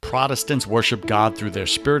Protestants worship God through their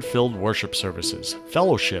spirit-filled worship services,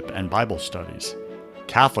 fellowship, and Bible studies.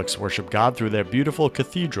 Catholics worship God through their beautiful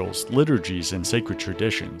cathedrals, liturgies, and sacred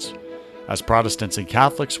traditions. As Protestants and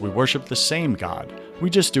Catholics, we worship the same God. We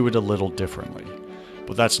just do it a little differently.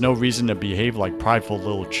 But that's no reason to behave like prideful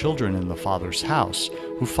little children in the Father's house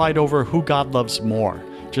who fight over who God loves more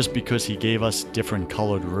just because He gave us different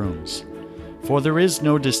colored rooms. For there is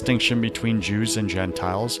no distinction between Jews and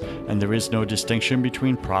Gentiles, and there is no distinction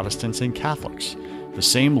between Protestants and Catholics. The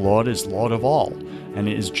same Lord is Lord of all, and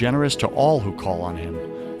is generous to all who call on Him.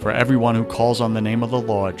 For everyone who calls on the name of the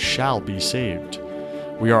Lord shall be saved.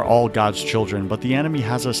 We are all God's children, but the enemy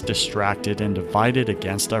has us distracted and divided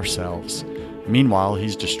against ourselves. Meanwhile,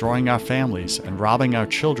 he's destroying our families and robbing our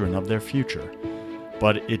children of their future.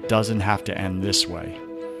 But it doesn't have to end this way.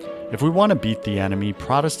 If we want to beat the enemy,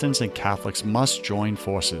 Protestants and Catholics must join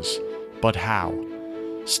forces. But how?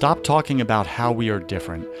 Stop talking about how we are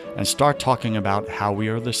different and start talking about how we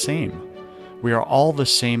are the same. We are all the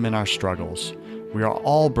same in our struggles. We are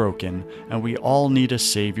all broken, and we all need a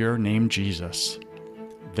Savior named Jesus.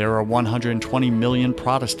 There are 120 million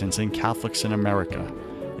Protestants and Catholics in America.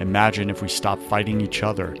 Imagine if we stopped fighting each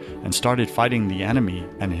other and started fighting the enemy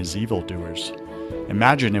and his evildoers.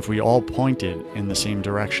 Imagine if we all pointed in the same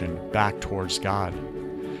direction, back towards God.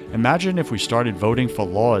 Imagine if we started voting for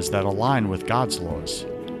laws that align with God's laws.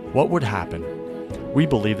 What would happen? We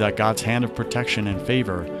believe that God's hand of protection and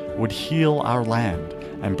favor would heal our land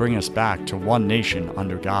and bring us back to one nation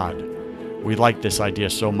under God. We like this idea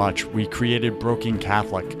so much, we created Broken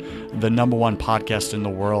Catholic, the #1 podcast in the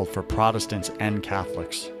world for Protestants and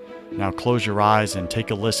Catholics. Now close your eyes and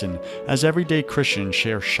take a listen as everyday Christians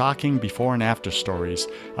share shocking before and after stories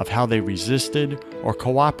of how they resisted or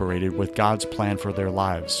cooperated with God's plan for their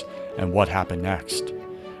lives and what happened next.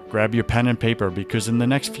 Grab your pen and paper because in the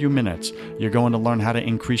next few minutes, you're going to learn how to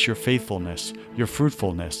increase your faithfulness, your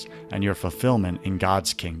fruitfulness, and your fulfillment in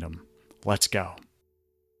God's kingdom. Let's go.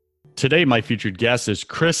 Today, my featured guest is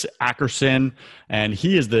Chris Ackerson, and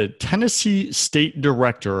he is the Tennessee State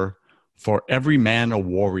Director for Every Man a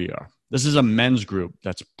Warrior. This is a men's group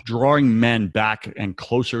that's drawing men back and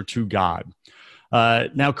closer to God.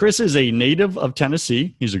 Now, Chris is a native of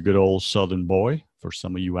Tennessee. He's a good old Southern boy for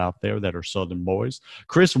some of you out there that are Southern boys.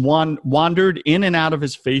 Chris wandered in and out of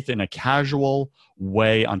his faith in a casual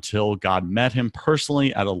way until God met him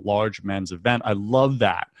personally at a large men's event. I love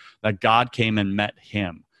that God came and met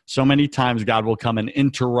him. So many times God will come and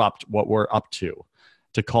interrupt what we're up to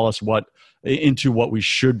call us into what we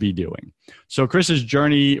should be doing. So Chris's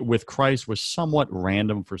journey with Christ was somewhat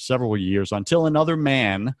random for several years until another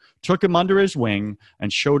man took him under his wing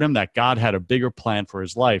and showed him that God had a bigger plan for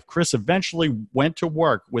his life. Chris eventually went to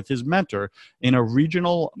work with his mentor in a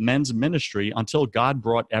regional men's ministry until God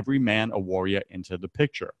brought Every Man a Warrior into the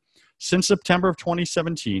picture. Since September of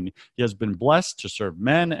 2017, he has been blessed to serve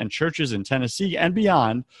men and churches in Tennessee and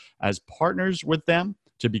beyond as partners with them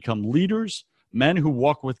to become leaders, men who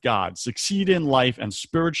walk with God, succeed in life, and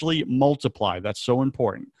spiritually multiply. That's so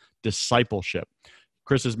important. Discipleship.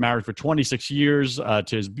 Chris is married for 26 years to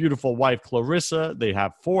his beautiful wife, Clarissa. They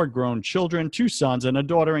have 4 grown children, 2 sons, and a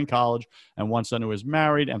daughter in college, and 1 son who is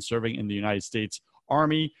married and serving in the United States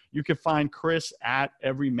Army. You can find Chris at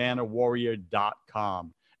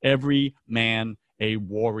everymanawarrior.com.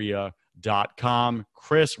 everymanawarrior.com.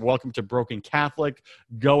 Chris, welcome to Broken Catholic.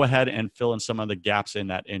 Go ahead and fill in some of the gaps in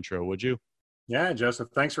that intro, would you? Yeah, Joseph,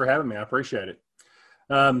 thanks for having me. I appreciate it.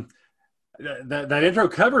 That intro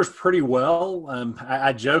covers pretty well.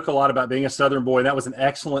 I joke a lot about being a Southern boy. That was an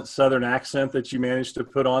excellent Southern accent that you managed to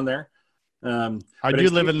put on there. I do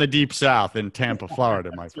live in the deep South in Tampa,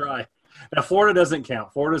 Florida, my friend. That's right. Now, Florida doesn't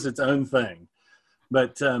count. Florida's its own thing.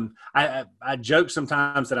 But I joke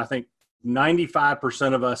sometimes that I think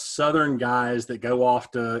 95% of us Southern guys that go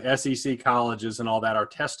off to SEC colleges and all that, our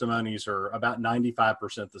testimonies are about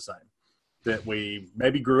 95% the same. That we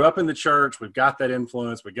maybe grew up in the church, we've got that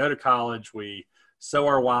influence, we go to college, we sow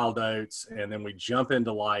our wild oats, and then we jump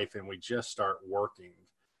into life and we just start working.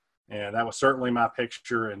 And that was certainly my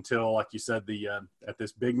picture until, like you said, at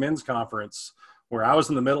this big men's conference where I was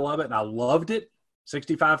in the middle of it and I loved it.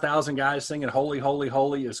 65,000 guys singing "Holy, Holy,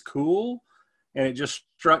 Holy" is cool. And it just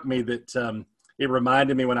struck me that it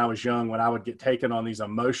reminded me when I was young, when I would get taken on these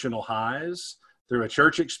emotional highs through a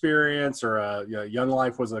church experience or Young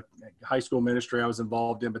Life was a high school ministry I was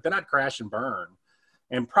involved in, but then I'd crash and burn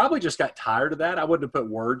and probably just got tired of that. I wouldn't have put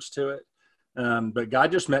words to it. But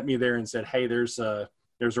God just met me there and said, hey, there's a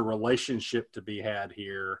relationship to be had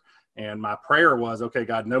here. And my prayer was, okay,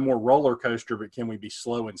 God, no more roller coaster, but can we be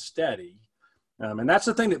slow and steady? And that's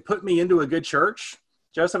the thing that put me into a good church.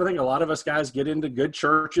 Joseph, I think a lot of us guys get into good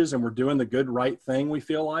churches and we're doing the good, right thing, we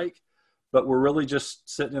feel like, but we're really just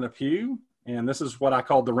sitting in a pew. And this is what I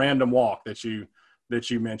called the random walk that you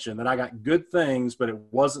mentioned, that I got good things, but it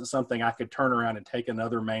wasn't something I could turn around and take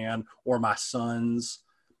another man or my sons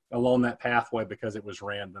along that pathway because it was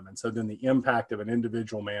random. And so then the impact of an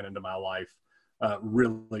individual man into my life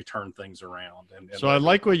really turned things around. So I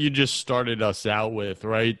like what you just started us out with,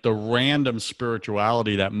 right? The random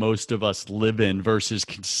spirituality that most of us live in versus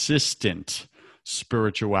consistent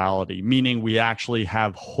spirituality, meaning we actually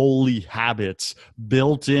have holy habits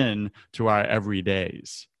built in to our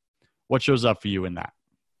everydays. What shows up for you in that?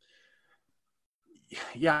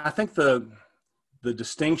 Yeah, I think the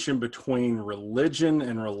distinction between religion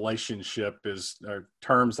and relationship are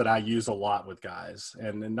terms that I use a lot with guys.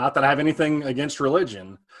 And not that I have anything against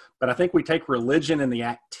religion, but I think we take religion and the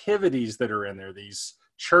activities that are in there, these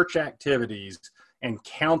church activities, and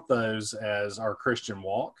count those as our Christian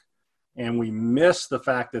walk. And we miss the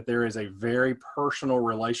fact that there is a very personal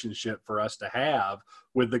relationship for us to have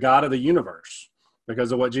with the God of the universe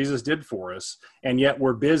because of what Jesus did for us. And yet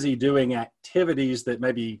we're busy doing activities that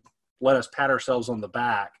maybe let us pat ourselves on the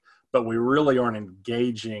back, but we really aren't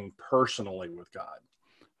engaging personally with God.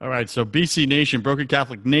 All right. So BC Nation, Broken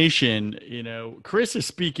Catholic Nation, Chris is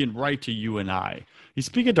speaking right to you and I. He's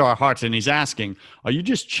speaking to our hearts and he's asking, are you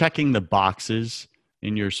just checking the boxes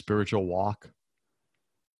in your spiritual walk?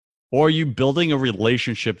 Or are you building a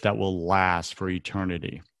relationship that will last for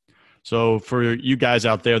eternity? So for you guys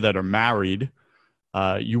out there that are married,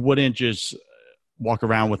 you wouldn't just walk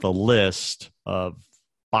around with a list of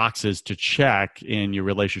boxes to check in your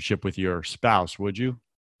relationship with your spouse, would you?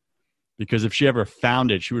 Because if she ever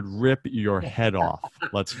found it, she would rip your head off.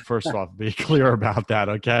 Let's first off be clear about that,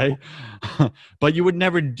 okay? But you would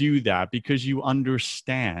never do that because you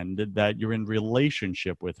understand that you're in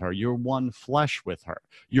relationship with her. You're one flesh with her.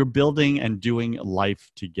 You're building and doing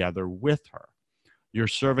life together with her. You're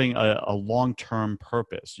serving a long-term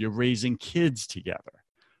purpose. You're raising kids together,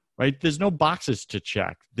 right? There's no boxes to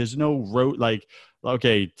check. There's no road like,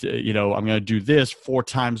 okay, I'm going to do this 4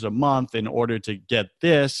 times a month in order to get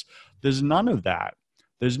this. There's none of that.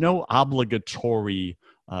 There's no obligatory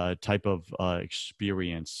type of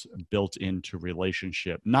experience built into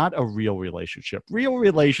relationship. Not a real relationship. Real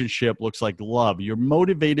relationship looks like love. You're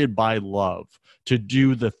motivated by love to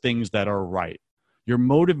do the things that are right. You're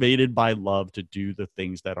motivated by love to do the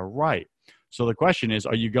things that are right. So the question is,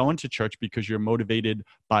 are you going to church because you're motivated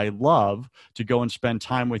by love to go and spend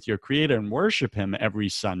time with your Creator and worship Him every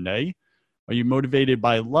Sunday? Are you motivated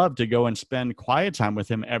by love to go and spend quiet time with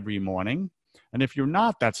Him every morning? And if you're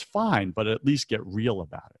not, that's fine, but at least get real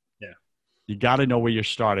about it. Yeah. You got to know where you're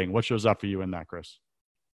starting. What shows up for you in that, Chris?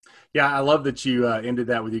 Yeah, I love that you ended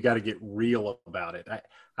that with you got to get real about it.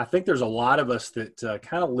 I think there's a lot of us that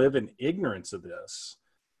kind of live in ignorance of this.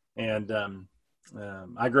 And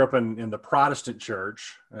I grew up in the Protestant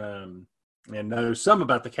church and know some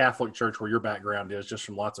about the Catholic Church where your background is just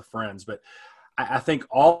from lots of friends. But I think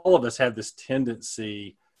all of us have this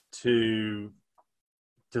tendency to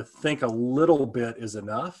think a little bit is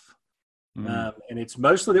enough. And it's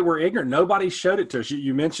mostly that we're ignorant. Nobody showed it to us.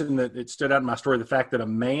 You mentioned that it stood out in my story, the fact that a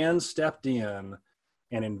man stepped in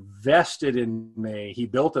and invested in me. He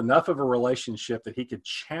built enough of a relationship that he could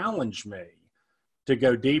challenge me to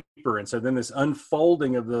go deeper. And so then this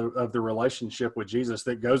unfolding of the relationship with Jesus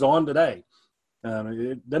that goes on today.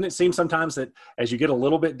 Doesn't it seem sometimes that as you get a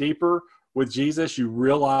little bit deeper with Jesus, you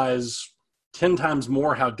realize 10 times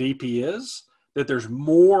more how deep He is, that there's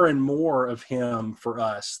more and more of Him for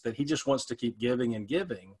us, that He just wants to keep giving and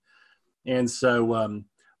giving. And so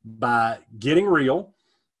by getting real,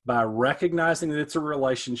 by recognizing that it's a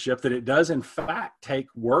relationship, that it does in fact take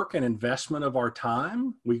work and investment of our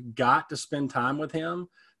time, we've got to spend time with Him.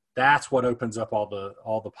 That's what opens up all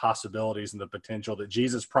the possibilities and the potential that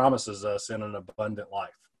Jesus promises us in an abundant life.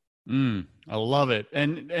 I love it.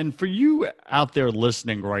 And for you out there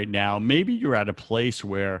listening right now, maybe you're at a place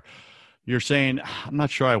where you're saying, I'm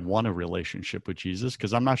not sure I want a relationship with Jesus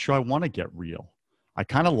because I'm not sure I want to get real. I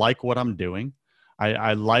kind of like what I'm doing.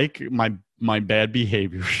 I like my bad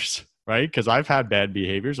behaviors, right? Because I've had bad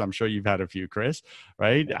behaviors. I'm sure you've had a few, Chris,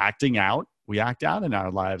 right? Acting out. We act out in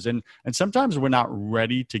our lives. And sometimes we're not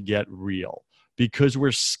ready to get real because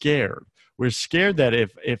we're scared. We're scared that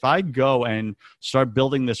if I go and start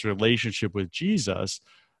building this relationship with Jesus,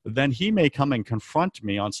 then He may come and confront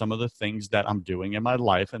me on some of the things that I'm doing in my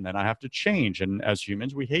life, and then I have to change. And as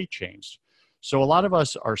humans, we hate change. So a lot of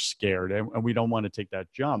us are scared, and we don't want to take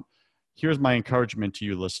that jump. Here's my encouragement to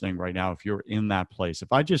you listening right now. If you're in that place,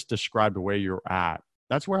 if I just described where you're at,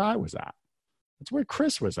 that's where I was at. That's where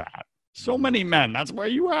Chris was at. So many men, that's where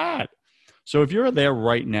you at. So if you're there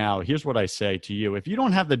right now, here's what I say to you. If you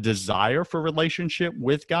don't have the desire for relationship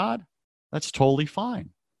with God, that's totally fine.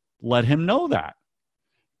 Let him know that.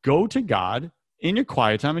 Go to God in your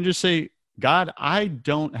quiet time and just say, God, I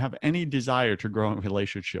don't have any desire to grow in a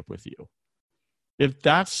relationship with you. If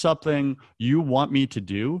that's something you want me to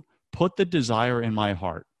do, put the desire in my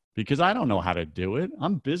heart, because I don't know how to do it.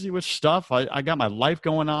 I'm busy with stuff. I got my life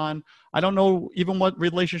going on. I don't know even what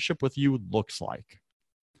relationship with you looks like.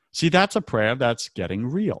 See, that's a prayer that's getting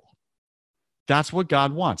real. That's what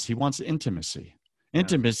God wants. He wants intimacy.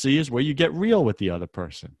 Intimacy is where you get real with the other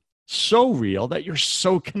person. So real that you're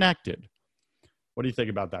so connected. What do you think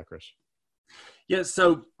about that, Chris? Yeah,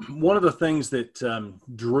 so one of the things that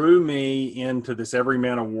drew me into this Every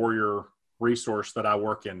Man a Warrior resource that I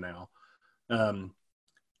work in now,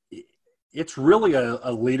 it's really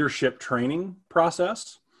a leadership training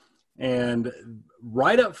process. And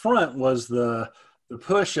right up front was the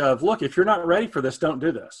push of, look, if you're not ready for this, don't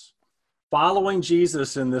do this. Following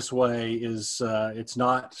Jesus in this way is it's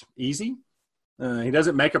not easy. He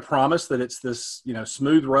doesn't make a promise that it's this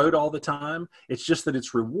smooth road all the time. It's just that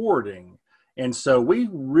it's rewarding. And so we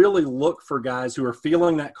really look for guys who are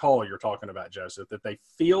feeling that call you're talking about, Joseph, that they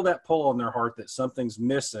feel that pull on their heart that something's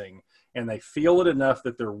missing, and they feel it enough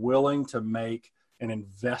that they're willing to make an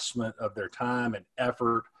investment of their time and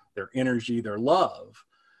effort, their energy, their love.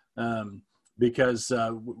 Because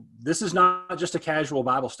this is not just a casual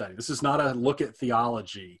Bible study. This is not a look at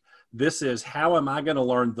theology. This is, how am I going to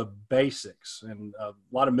learn the basics? And a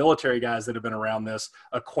lot of military guys that have been around this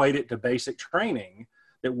equate it to basic training,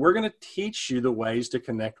 that we're going to teach you the ways to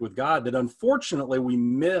connect with God that unfortunately we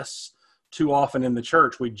miss too often in the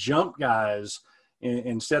church. We jump guys,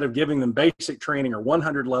 instead of giving them basic training or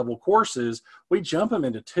 100 level courses, we jump them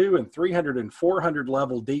into 200 and 300 and 400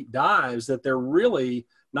 level deep dives that they're really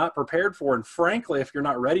not prepared for. And frankly, if you're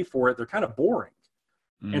not ready for it, they're kind of boring.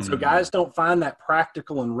 And so guys don't find that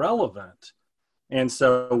practical and relevant. And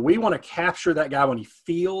so we want to capture that guy when he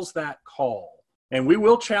feels that call. And we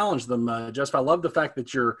will challenge them. Joseph, I love the fact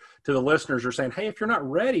that you're, to the listeners, are saying, hey, if you're not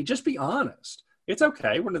ready, just be honest. It's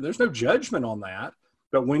okay. There's no judgment on that.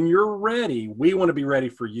 But when you're ready, we want to be ready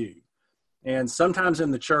for you. And sometimes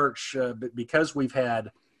in the church, because we've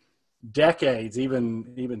had decades,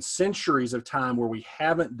 even centuries of time where we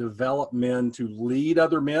haven't developed men to lead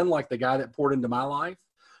other men like the guy that poured into my life,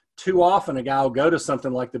 too often a guy will go to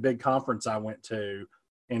something like the big conference I went to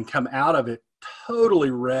and come out of it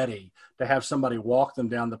totally ready to have somebody walk them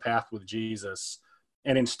down the path with Jesus,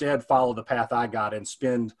 and instead follow the path I got and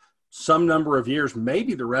spend some number of years,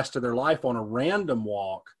 maybe the rest of their life, on a random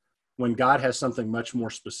walk when God has something much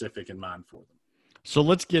more specific in mind for them. So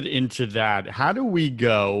let's get into that. How do we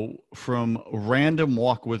go from random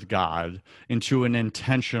walk with God into an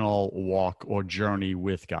intentional walk or journey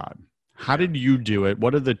with God? How did you do it?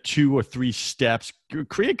 What are the 2 or 3 steps?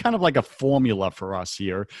 Create kind of like a formula for us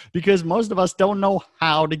here, because most of us don't know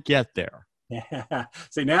how to get there. Yeah.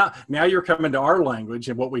 See, now you're coming to our language,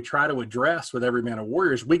 and what we try to address with Every Man a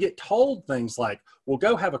Warrior is we get told things like, well,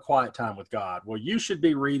 go have a quiet time with God. Well, you should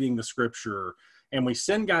be reading the scripture. And we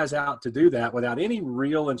send guys out to do that without any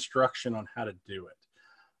real instruction on how to do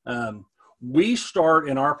it. We start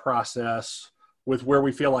in our process with where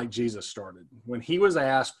we feel like Jesus started. When he was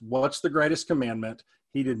asked, what's the greatest commandment?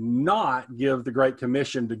 He did not give the Great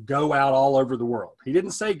Commission to go out all over the world. He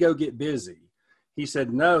didn't say, go get busy. He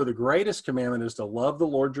said, no, the greatest commandment is to love the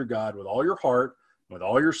Lord your God with all your heart, with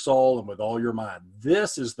all your soul, and with all your mind.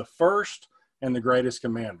 This is the first and the greatest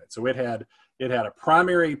commandment. So it had a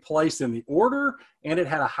primary place in the order, and it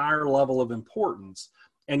had a higher level of importance.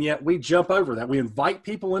 And yet we jump over that. We invite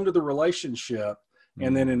people into the relationship.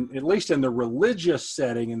 And then at least in the religious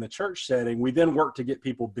setting, in the church setting, we then work to get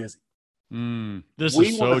people busy. This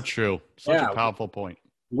is so true. Such a powerful point.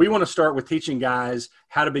 We want to start with teaching guys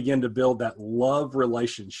how to begin to build that love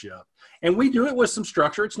relationship. And we do it with some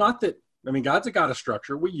structure. It's not that, God's a God of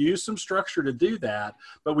structure. We use some structure to do that,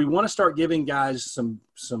 but we want to start giving guys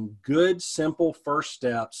some good, simple first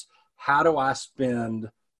steps. How do I spend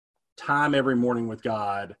time every morning with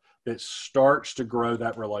God that starts to grow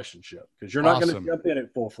that relationship? Because you're not going to jump in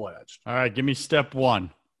it full-fledged. All right, give me step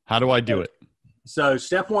 1. How do I do it? So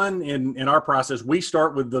step 1 in our process, we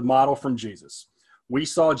start with the model from Jesus. We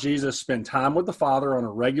saw Jesus spend time with the Father on a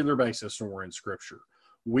regular basis when we're in Scripture.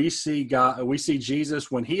 We see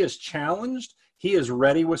Jesus, when he is challenged, he is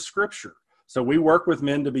ready with Scripture. So we work with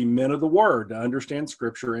men to be men of the Word, to understand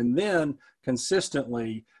Scripture. And then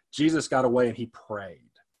consistently, Jesus got away and he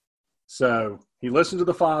prayed. So he listened to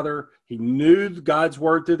the Father, he knew God's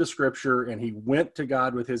word through the scripture, and he went to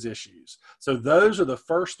God with his issues. So those are the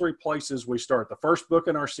first three places we start. The first book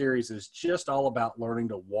in our series is just all about learning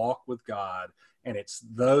to walk with God, and it's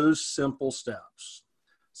those simple steps.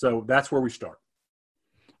 So that's where we start.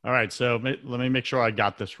 All right, so let me make sure I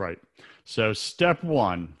got this right. So step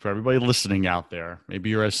one, for everybody listening out there, maybe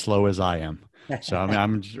you're as slow as I am. So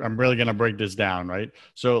I'm really going to break this down, right?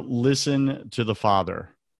 So listen to the Father.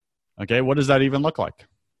 Okay, what does that even look like?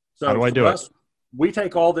 So how do I do it? We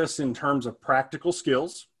take all this in terms of practical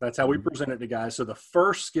skills. That's how we present it to guys. So the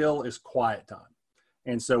first skill is quiet time.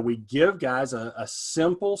 And so we give guys a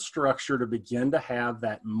simple structure to begin to have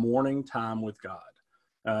that morning time with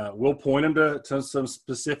God. We'll point them to some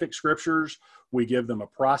specific scriptures. We give them a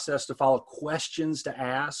process to follow, questions to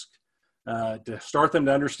ask, to start them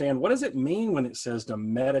to understand, what does it mean when it says to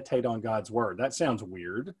meditate on God's word? That sounds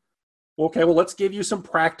weird. Okay, well, let's give you some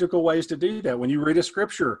practical ways to do that. When you read a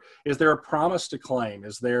scripture, is there a promise to claim?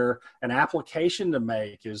 Is there an application to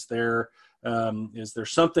make? Is there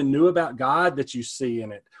something new about God that you see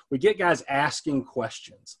in it? We get guys asking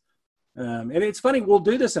questions. And it's funny, we'll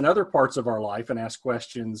do this in other parts of our life and ask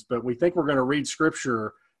questions, but we think we're going to read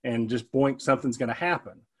scripture and just boink, something's going to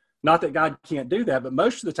happen. Not that God can't do that, but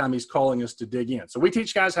most of the time he's calling us to dig in. So we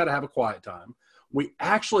teach guys how to have a quiet time. We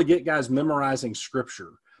actually get guys memorizing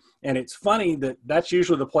scripture. And it's funny that that's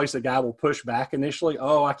usually the place a guy will push back initially.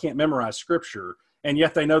 Oh, I can't memorize scripture. And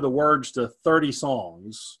yet they know the words to 30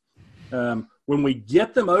 songs. When we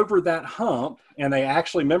get them over that hump and they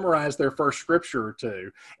actually memorize their first scripture or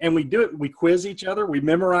two, and we do it, we quiz each other, we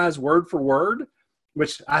memorize word for word,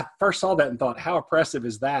 which I first saw that and thought, how oppressive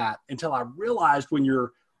is that? Until I realized when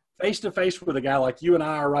you're face to face with a guy like you and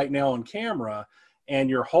I are right now on camera, and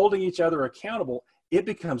you're holding each other accountable, it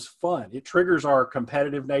becomes fun. It triggers our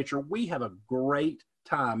competitive nature. We have a great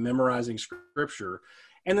time memorizing scripture.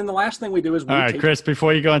 And then the last thing we do is all right, Chris,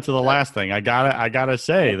 before you go into the last thing, I gotta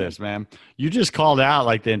say this, man. You just called out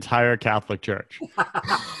like the entire Catholic Church.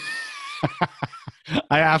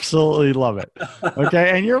 I absolutely love it.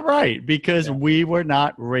 Okay. And you're right, because we were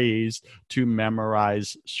not raised to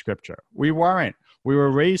memorize scripture. We weren't. We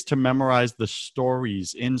were raised to memorize the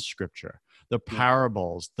stories in scripture, the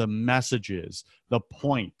parables, the messages, the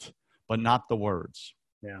point, but not the words.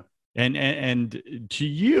 Yeah. And to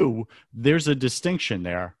you, there's a distinction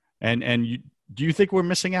there. And do you think we're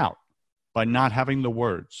missing out by not having the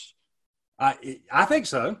words? I think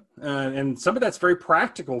so. And some of that's very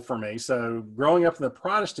practical for me. So growing up in the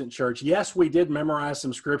Protestant church, yes, we did memorize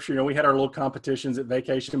some scripture. You know, we had our little competitions at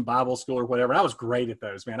Vacation Bible School or whatever. I was great at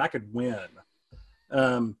those, man. I could win.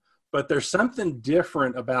 But there's something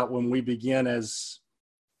different about when we begin as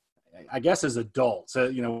adults.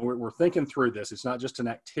 You know, we're thinking through this. It's not just an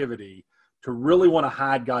activity to really want to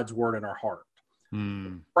hide God's word in our heart.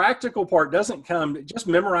 The practical part doesn't come just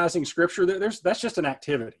memorizing scripture. That's just an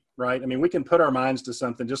activity, right? I mean, we can put our minds to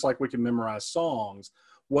something just like we can memorize songs.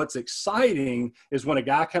 What's exciting is when a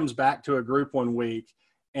guy comes back to a group one week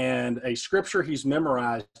and a scripture he's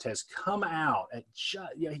memorized has come out.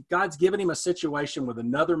 God's given him a situation with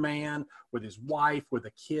another man, with his wife, with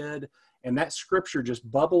a kid, and that scripture just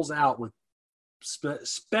bubbles out with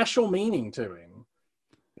special meaning to him.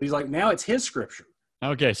 He's like, now it's his scripture.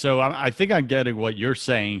 Okay, so I think I'm getting what you're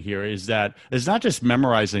saying here is that it's not just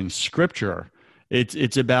memorizing scripture.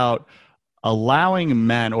 It's about allowing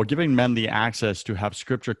men or giving men the access to have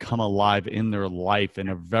scripture come alive in their life in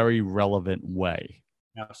a very relevant way.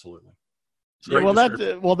 Absolutely. Yeah,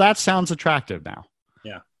 well, that sounds attractive now.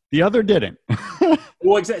 Yeah. The other didn't.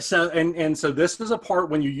 Well, exactly. So, and so this is a part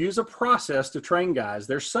when you use a process to train guys,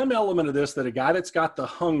 there's some element of this that a guy that's got the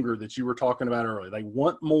hunger that you were talking about earlier, they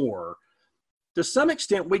want more. To some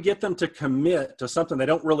extent, we get them to commit to something they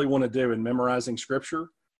don't really want to do in memorizing scripture.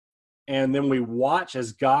 And then we watch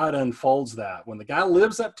as God unfolds that. When the guy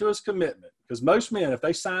lives up to his commitment, because most men, if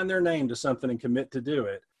they sign their name to something and commit to do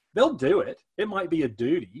it, they'll do it. It might be a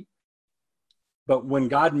duty. But when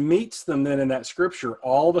God meets them then in that scripture,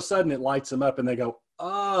 all of a sudden it lights them up and they go,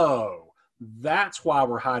 oh, that's why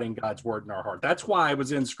we're hiding God's word in our heart. That's why it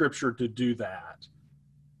was in scripture to do that,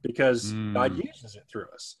 because God uses it through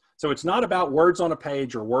us. So it's not about words on a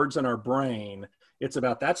page or words in our brain. It's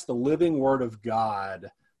about that's the living word of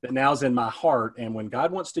God that now is in my heart. And when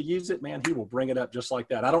God wants to use it, man, he will bring it up just like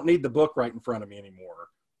that. I don't need the book right in front of me anymore.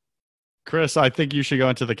 Chris, I think you should go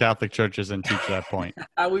into the Catholic churches and teach that point.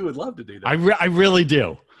 We would love to do that. I really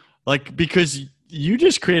do. Like, because you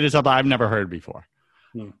just created something I've never heard before.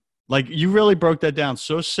 Like, you really broke that down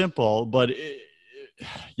so simple, but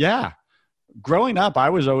yeah. Growing up, I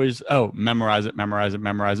was always, memorize it.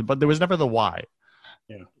 But there was never the why.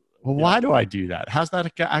 Yeah. well, Yeah. why do I do that? How's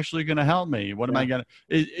that actually going to help me? What am I going to,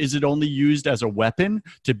 is it only used as a weapon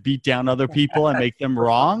to beat down other people and make them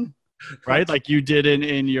wrong? Right? Like you did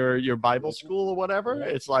in your Bible school or whatever.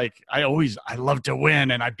 It's like, I love to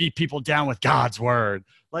win and I beat people down with God's word.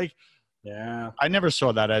 Like, Yeah. I never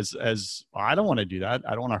saw that as well, I don't want to do that.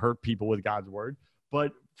 I don't want to hurt people with God's word.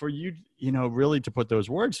 But for you, really to put those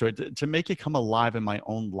words to it, to make it come alive in my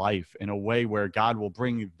own life in a way where God will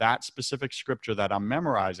bring that specific scripture that I'm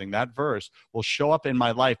memorizing, that verse will show up in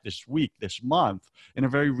my life this week, this month, in a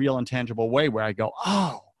very real and tangible way where I go,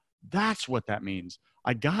 oh, that's what that means.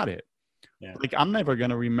 I got it. Yeah. Like I'm never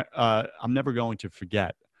going to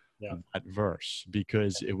forget Yeah. that verse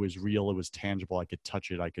because it was real. It was tangible. I could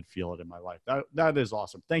touch it. I could feel it in my life. That is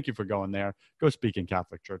awesome. Thank you for going there. Go speak in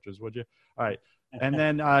Catholic churches, would you? All right. And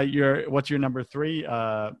then what's your number 3?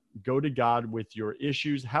 Go to God with your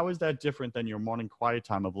issues. How is that different than your morning quiet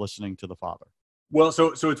time of listening to the Father? Well,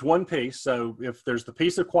 so it's one piece. So if there's the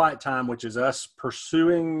piece of quiet time, which is us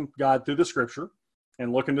pursuing God through the scripture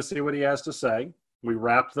and looking to see what he has to say, we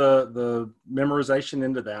wrap the memorization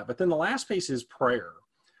into that. But then the last piece is prayer.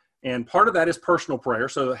 And part of that is personal prayer.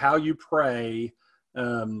 So how you pray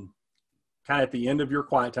kind of at the end of your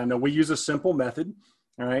quiet time. Now, we use a simple method.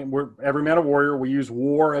 All right. We're Every Man a Warrior. We use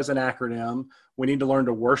WAR as an acronym. We need to learn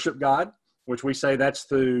to worship God, which we say that's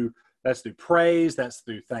through praise. That's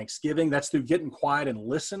through thanksgiving. That's through getting quiet and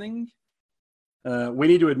listening. We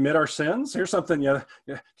need to admit our sins. Here's something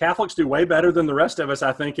Catholics do way better than the rest of us,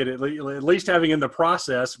 I think, at least having in the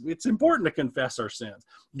process. It's important to confess our sins.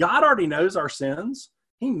 God already knows our sins.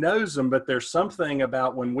 He knows them, but there's something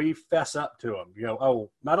about when we fess up to them.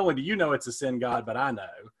 Oh, not only do you know it's a sin, God, but I know.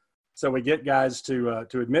 So we get guys to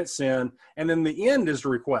admit sin. And then the end is the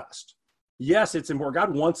request. Yes, it's important.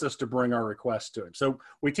 God wants us to bring our requests to him. So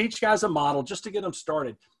we teach guys a model just to get them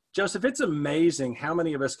started. Joseph, it's amazing how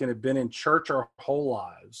many of us can have been in church our whole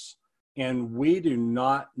lives and we do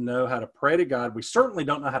not know how to pray to God. We certainly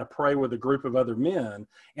don't know how to pray with a group of other men.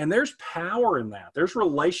 And there's power in that. There's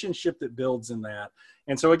relationship that builds in that.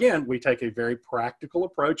 And so again, we take a very practical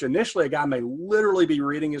approach. Initially, a guy may literally be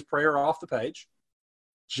reading his prayer off the page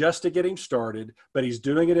just to get him started, but he's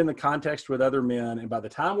doing it in the context with other men. And by the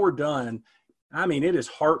time we're done, I mean, it is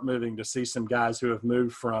heart moving to see some guys who have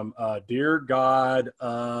moved from dear God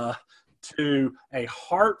to a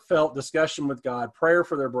heartfelt discussion with God, prayer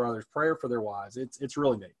for their brothers, prayer for their wives. It's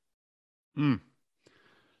really neat.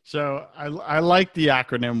 So I like the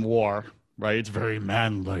acronym WAR, right? It's very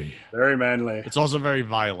manly. Very manly. It's also very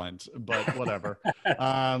violent, but whatever.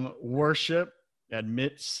 Worship,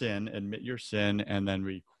 admit your sin, and then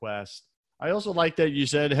request. I also like that you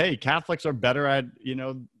said, hey, Catholics are better at,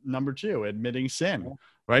 number 2, admitting sin,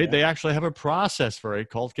 right? Yeah. They actually have a process for it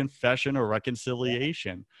called confession or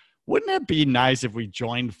reconciliation. Wouldn't it be nice if we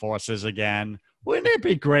joined forces again? Wouldn't it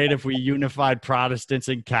be great if we unified Protestants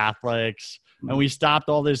and Catholics and we stopped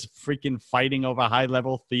all this freaking fighting over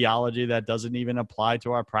high-level theology that doesn't even apply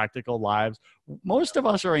to our practical lives? Most of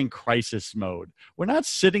us are in crisis mode. We're not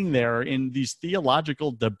sitting there in these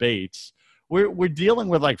theological debates. We're dealing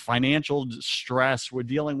with like financial stress. We're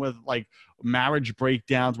dealing with like marriage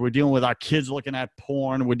breakdowns. We're dealing with our kids looking at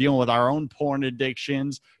porn. We're dealing with our own porn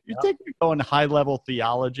addictions. You think we go into high-level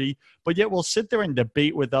theology, but yet we'll sit there and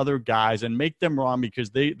debate with other guys and make them wrong because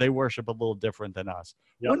they worship a little different than us.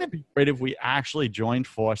 Yep. Wouldn't it be great if we actually joined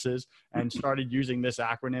forces and started using this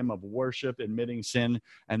acronym of worship, admitting sin,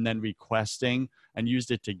 and then requesting and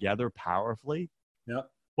used it together powerfully? Yep.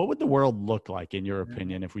 What would the world look like, in your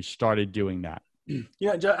opinion, if we started doing that?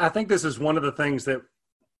 Yeah, I think this is one of the things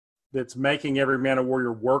that's making Every Man a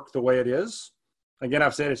Warrior work the way it is. Again,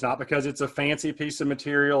 I've said it's not because it's a fancy piece of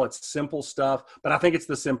material, it's simple stuff, but I think it's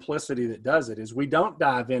the simplicity that does it, is we don't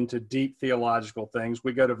dive into deep theological things.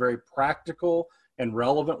 We go to very practical and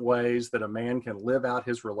relevant ways that a man can live out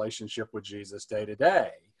his relationship with Jesus day to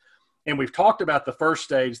day. And we've talked about the first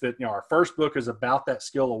stage that, our first book is about that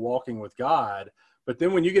skill of walking with God. But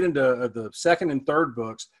then when you get into the second and third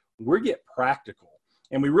books, we get practical.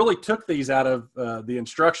 And we really took these out of the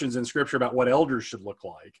instructions in Scripture about what elders should look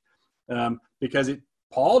like. Because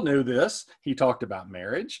Paul knew this. He talked about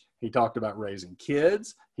marriage. He talked about raising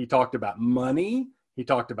kids. He talked about money. He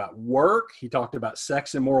talked about work. He talked about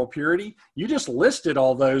sex and moral purity. You just listed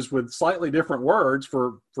all those with slightly different words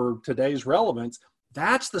for today's relevance.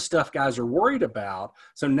 That's the stuff guys are worried about.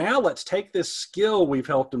 So now let's take this skill we've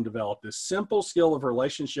helped them develop, this simple skill of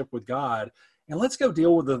relationship with God, and let's go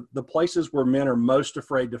deal with the places where men are most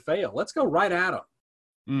afraid to fail. Let's go right at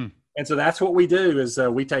them. And so that's what we do is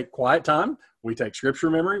we take quiet time, we take scripture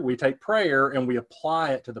memory, we take prayer, and we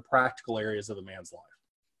apply it to the practical areas of the man's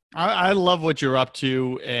life. I love what you're up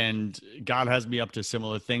to, and God has me up to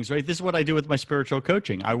similar things, right? This is what I do with my spiritual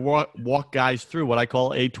coaching. I walk guys through what I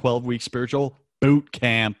call a 12-week spiritual boot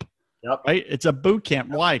camp, Yep. right? It's a boot camp.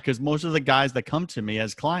 Why? Because most of the guys that come to me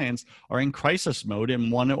as clients are in crisis mode in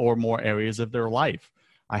one or more areas of their life.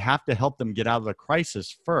 I have to help them get out of the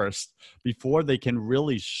crisis first before they can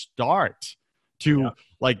really start to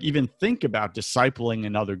like even think about discipling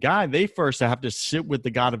another guy. They first have to sit with the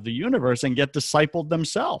God of the universe and get discipled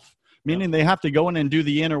themselves, meaning they have to go in and do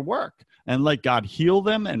the inner work and let God heal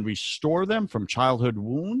them and restore them from childhood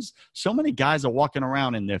wounds. So many guys are walking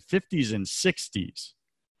around in their 50s and 60s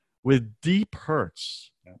with deep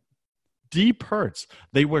hurts. Deep hurts.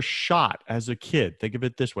 They were shot as a kid. Think of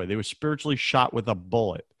it this way. They were spiritually shot with a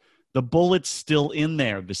bullet. The bullet's still in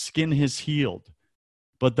there. The skin has healed,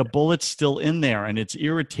 but the bullet's still in there, and it's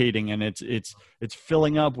irritating, and it's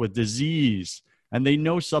filling up with disease. And they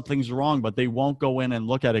know something's wrong, but they won't go in and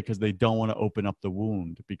look at it because they don't want to open up the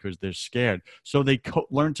wound because they're scared. So they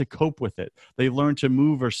learn to cope with it. They learn to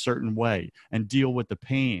move a certain way and deal with the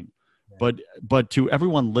pain. But to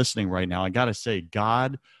everyone listening right now, I got to say,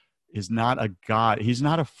 God is not a God. He's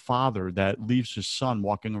not a father that leaves his son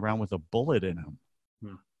walking around with a bullet in him.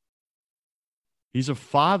 He's a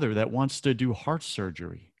father that wants to do heart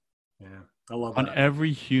surgery. Yeah, I love on that.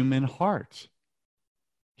 every human heart.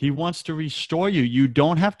 He wants to restore you. You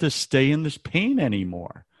don't have to stay in this pain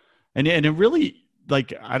anymore. And it really,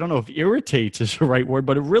 like, I don't know if irritates is the right word,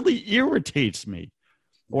 but it really irritates me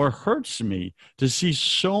or hurts me to see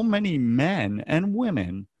so many men and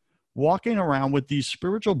women walking around with these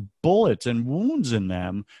spiritual bullets and wounds in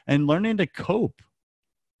them and learning to cope.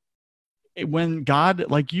 When God,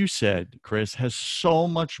 like you said, Chris, has so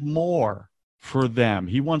much more for them.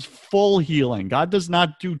 He wants full healing. God does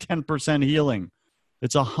not do 10% healing.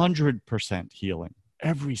 It's 100% healing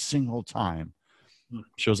every single time.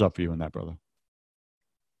 Shows up for you in that, brother.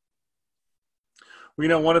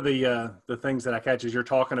 Well, one of the things that I catch is you're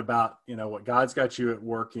talking about, what God's got you at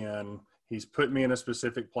work in. He's put me in a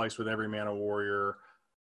specific place with every man a warrior.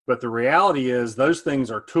 But the reality is those things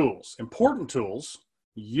are tools, important tools,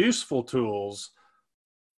 useful tools.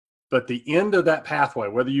 But the end of that pathway,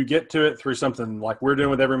 whether you get to it through something like we're doing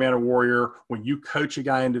with Every Man a Warrior, when you coach a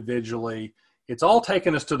guy individually, it's all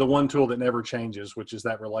taken us to the one tool that never changes, which is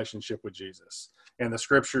that relationship with Jesus and the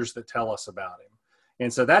scriptures that tell us about him.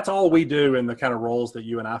 And so that's all we do in the kind of roles that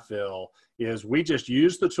you and I fill is we just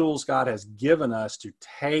use the tools God has given us to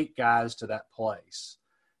take guys to that place.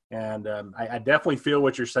 And I definitely feel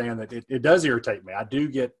what you're saying, that it does irritate me. I do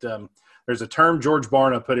get, there's a term George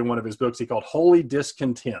Barna put in one of his books he called holy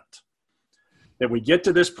discontent. That we get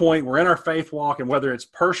to this point, we're in our faith walk, and whether it's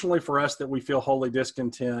personally for us that we feel holy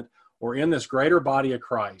discontent or in this greater body of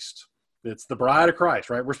Christ, it's the bride of Christ,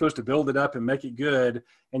 right? We're supposed to build it up and make it good,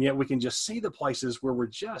 and yet we can just see the places where we're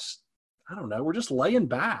just, we're just laying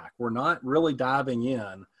back. We're not really diving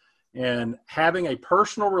in and having a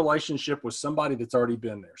personal relationship with somebody that's already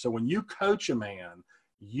been there. So when you coach a man,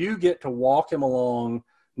 you get to walk him along,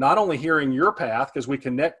 not only hearing your path, because we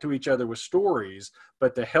connect to each other with stories,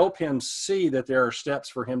 but to help him see that there are steps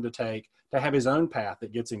for him to take to have his own path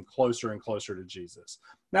that gets him closer and closer to Jesus.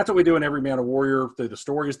 And that's what we do in Every Man a Warrior through the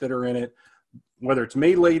stories that are in it. Whether it's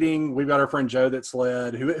me leading, we've got our friend Joe that's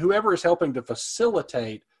led, whoever is helping to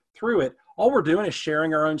facilitate through it, all we're doing is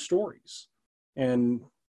sharing our own stories. And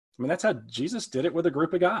that's how Jesus did it with a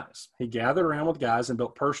group of guys. He gathered around with guys and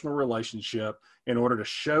built personal relationship in order to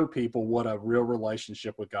show people what a real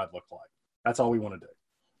relationship with God looked like. That's all we want to do.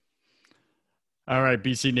 All right,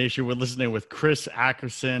 BC Nation, we're listening with Chris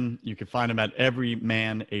Ackerson. You can find him at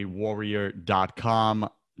everymanawarrior.com.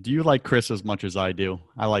 Do you like Chris as much as I do?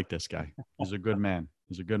 I like this guy. He's a good man.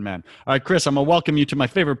 He's a good man. All right, Chris, I'm going to welcome you to my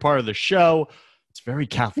favorite part of the show. It's very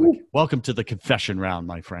Catholic. Ooh. Welcome to the confession round,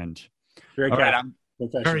 my friend. Very Catholic.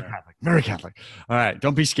 Very Catholic. Very Catholic. All right.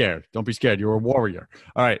 Don't be scared. Don't be scared. You're a warrior.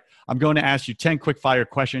 All right. I'm going to ask you 10 quick fire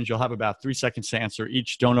questions. You'll have about 3 seconds to answer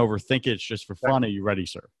each. Don't overthink it. It's just for fun. Are you ready,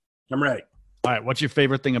 sir? I'm ready. All right. What's your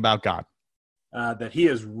favorite thing about God? That he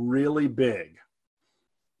is really big.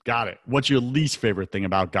 Got it. What's your least favorite thing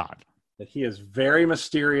about God? That he is very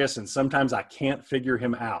mysterious and sometimes I can't figure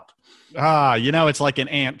him out. It's like an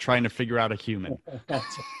ant trying to figure out a human.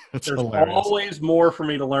 There's hilarious. Always more for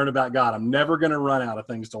me to learn about God. I'm never going to run out of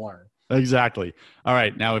things to learn. Exactly. All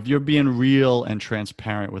right. Now, if you're being real and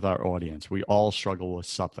transparent with our audience, we all struggle with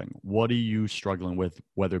something. What are you struggling with,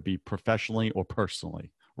 whether it be professionally or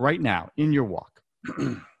personally, right now in your walk?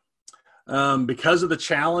 Because of the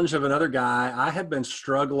challenge of another guy, I have been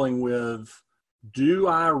struggling with do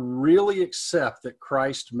I really accept that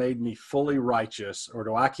Christ made me fully righteous, or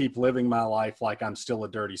do I keep living my life like I'm still a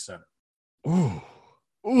dirty sinner? Ooh.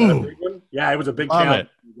 Is that a Ooh. big one? Yeah, it was a big Love challenge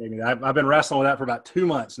it. you gave me. I've been wrestling with that for about 2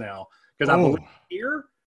 months now because I Oh. believe here,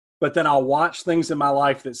 but then I'll watch things in my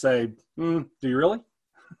life that say, do you really?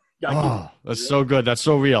 Oh, that's so good. That's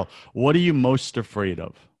so real. What are you most afraid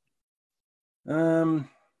of?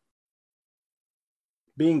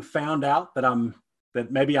 Being found out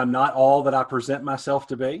that maybe I'm not all that I present myself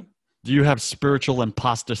to be. Do you have spiritual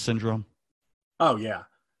imposter syndrome? Oh yeah.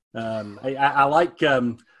 I like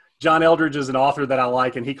John Eldridge is an author that I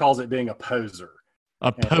like, and he calls it being a poser.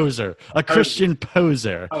 A poser, a Christian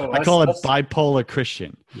poser. I call it bipolar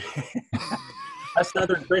Christian. Us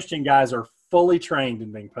Southern Christian guys are fully trained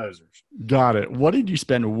in being posers. Got it. What did you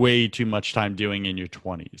spend way too much time doing in your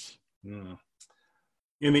 20s?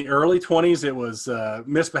 In the early 20s, it was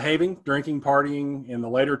misbehaving, drinking, partying. In the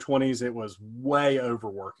later 20s, it was way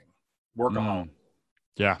overworking, workaholic.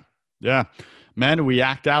 Yeah. Yeah. Man, we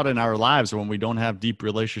act out in our lives when we don't have deep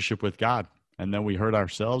relationship with God. And then we hurt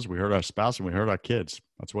ourselves, we hurt our spouse, and we hurt our kids.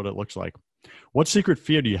 That's what it looks like. What secret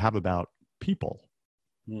fear do you have about people?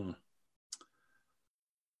 That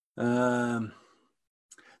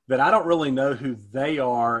I don't really know who they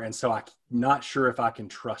are, and so I'm not sure if I can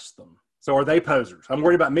trust them. So are they posers? I'm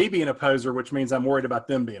worried about me being a poser, which means I'm worried about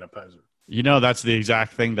them being a poser. You know, that's the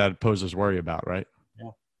exact thing that posers worry about, right?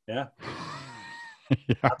 Yeah. Yeah.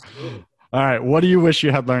 Absolutely. All right. What do you wish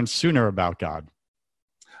you had learned sooner about God?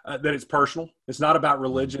 That it's personal. It's not about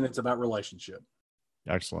religion. It's about relationship.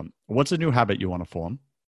 Excellent. What's a new habit you want to form?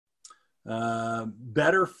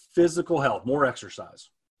 Better physical health, more exercise.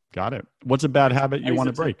 Got it. What's a bad habit you want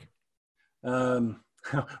to break?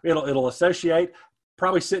 It'll associate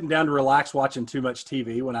probably sitting down to relax, watching too much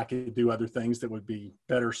TV when I could do other things that would be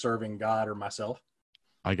better serving God or myself.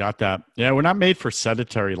 I got that. Yeah, we're not made for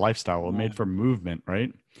sedentary lifestyle. We're made for movement,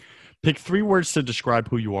 right? Pick 3 words to describe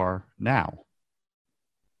who you are now.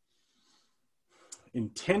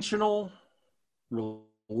 Intentional,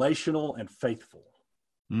 relational, and faithful.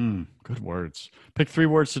 Good words. Pick 3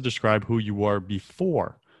 words to describe who you were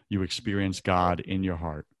before you experienced God in your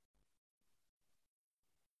heart.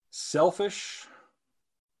 Selfish,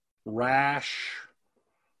 rash,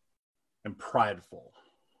 and prideful.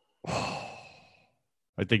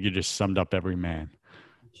 I think you just summed up every man.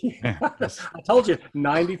 Yeah. I told you,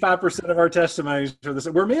 95% of our testimonies are this.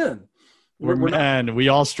 We're men. We're men. We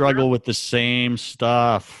all struggle with the same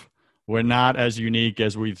stuff. We're not as unique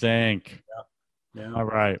as we think. Yeah. All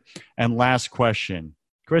right. And last question.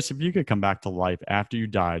 Chris, if you could come back to life after you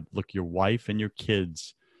died, look your wife and your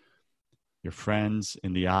kids, your friends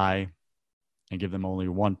in the eye, and give them only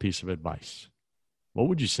one piece of advice, what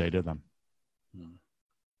would you say to them?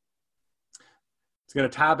 It's going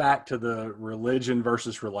to tie back to the religion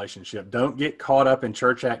versus relationship. Don't get caught up in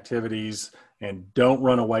church activities and don't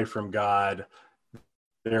run away from God.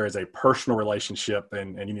 There is a personal relationship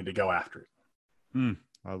and you need to go after it.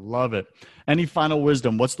 I love it. Any final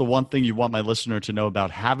wisdom? What's the one thing you want my listener to know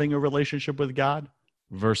about having a relationship with God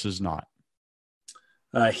versus not?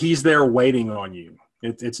 He's there waiting on you.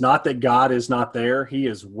 It's not that God is not there. He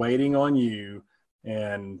is waiting on you.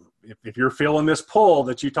 And if you're feeling this pull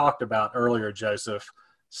that you talked about earlier, Joseph,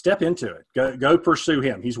 step into it. Go pursue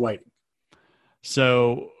him. He's waiting.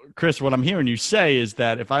 So, Chris, what I'm hearing you say is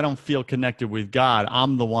that if I don't feel connected with God,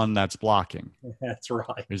 I'm the one that's blocking. That's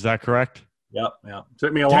right. Is that correct? Yep.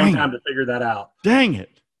 Took me a long time to figure that out. Dang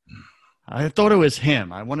it. I thought it was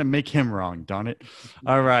him. I want to make him wrong, darn it.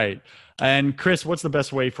 All right. And Chris, what's the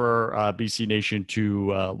best way for BC Nation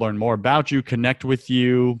to learn more about you, connect with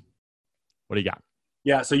you? What do you got?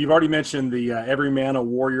 Yeah, so you've already mentioned the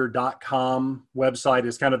everymanawarrior.com website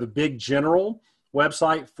is kind of the big general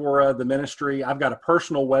website for the ministry. I've got a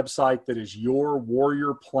personal website that is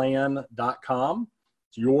yourwarriorplan.com.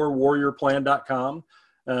 It's yourwarriorplan.com.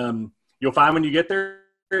 You'll find when you get there,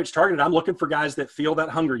 it's targeted. I'm looking for guys that feel that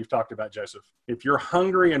hunger you've talked about, Joseph. If you're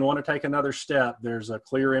hungry and want to take another step, there's a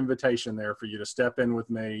clear invitation there for you to step in with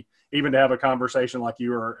me, even to have a conversation like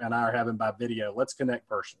you and I are having by video. Let's connect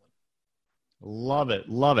personally. Love it.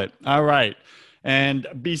 Love it. All right. And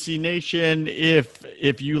BC Nation,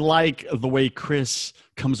 if you like the way Chris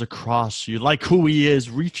comes across, you like who he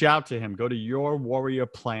is, reach out to him. Go to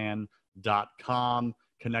yourwarriorplan.com.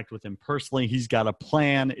 Connect with him personally. He's got a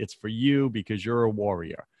plan. It's for you because you're a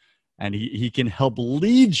warrior. And he can help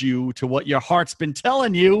lead you to what your heart's been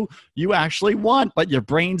telling you actually want, but your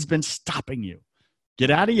brain's been stopping you.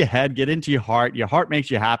 Get out of your head. Get into your heart. Your heart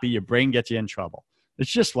makes you happy. Your brain gets you in trouble.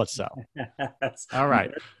 It's just what's so. All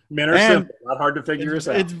right. Men are simple, not hard to figure us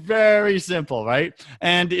out. It's very simple, right?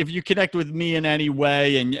 And if you connect with me in any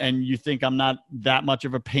way and you think I'm not that much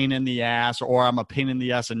of a pain in the ass, or I'm a pain in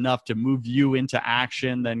the ass enough to move you into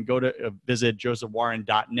action, then go to visit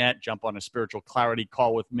josephwarren.net, jump on a spiritual clarity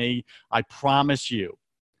call with me. I promise you,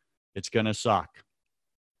 it's going to suck.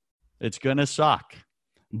 It's going to suck,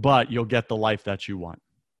 but you'll get the life that you want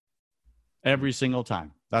every single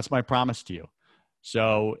time. That's my promise to you.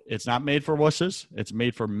 So it's not made for wusses. It's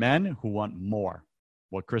made for men who want more,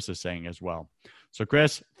 what Chris is saying as well. So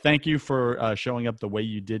Chris, thank you for showing up the way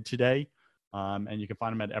you did today. And you can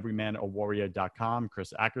find him at everymanawarrior.com,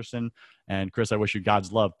 Chris Ackerson. And Chris, I wish you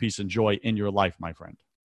God's love, peace, and joy in your life, my friend.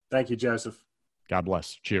 Thank you, Joseph. God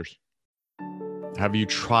bless. Cheers. Have you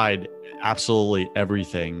tried absolutely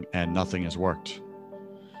everything and nothing has worked?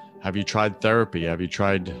 Have you tried therapy? Have you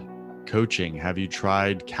tried coaching? Have you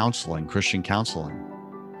tried counseling, Christian counseling?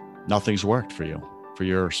 Nothing's worked for you, for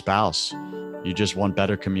your spouse. You just want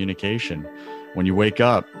better communication. When you wake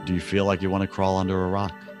up, do you feel like you want to crawl under a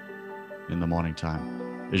rock in the morning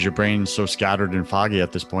time? Is your brain so scattered and foggy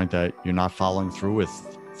at this point that you're not following through with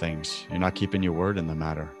things? You're not keeping your word in the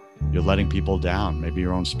matter. You're letting people down, maybe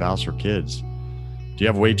your own spouse or kids. Do you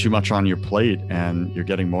have way too much on your plate and you're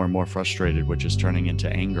getting more and more frustrated, which is turning into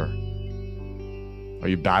anger? Are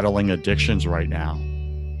you battling addictions right now?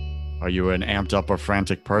 Are you an amped up or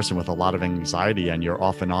frantic person with a lot of anxiety and you're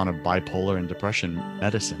off and on of bipolar and depression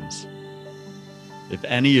medicines? If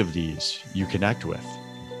any of these you connect with,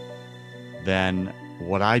 then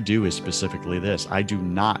what I do is specifically this. I do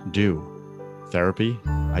not do therapy.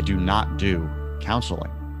 I do not do counseling.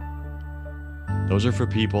 Those are for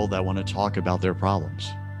people that want to talk about their problems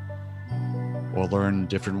or learn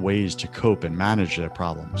different ways to cope and manage their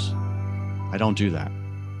problems. I don't do that.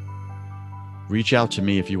 Reach out to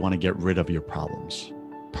me if you want to get rid of your problems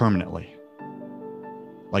permanently.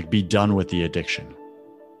 Like, be done with the addiction.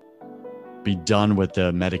 Be done with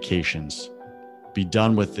the medications. Be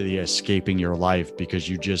done with the escaping your life because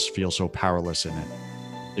you just feel so powerless in it.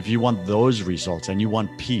 If you want those results and you want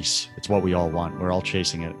peace, it's what we all want. We're all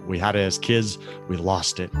chasing it. We had it as kids. We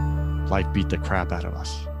lost it. Life beat the crap out of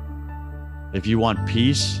us. If you want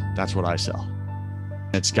peace, that's what I sell.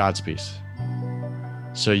 It's God's peace.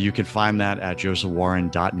 So you can find that at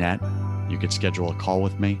josephwarren.net. You can schedule a call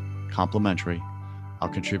with me, complimentary. I'll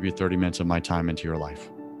contribute 30 minutes of my time into your life.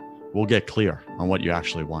 We'll get clear on what you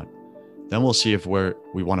actually want. Then we'll see if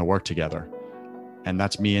we want to work together. And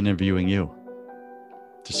that's me interviewing you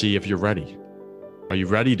to see if you're ready. Are you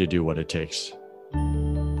ready to do what it takes?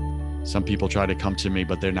 Some people try to come to me,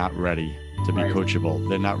 but they're not ready to be coachable.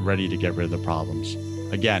 They're not ready to get rid of the problems.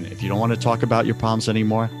 Again, if you don't want to talk about your problems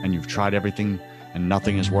anymore and you've tried everything and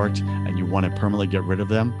nothing has worked and you want to permanently get rid of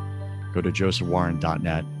them, go to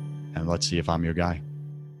josephwarren.net and let's see if I'm your guy.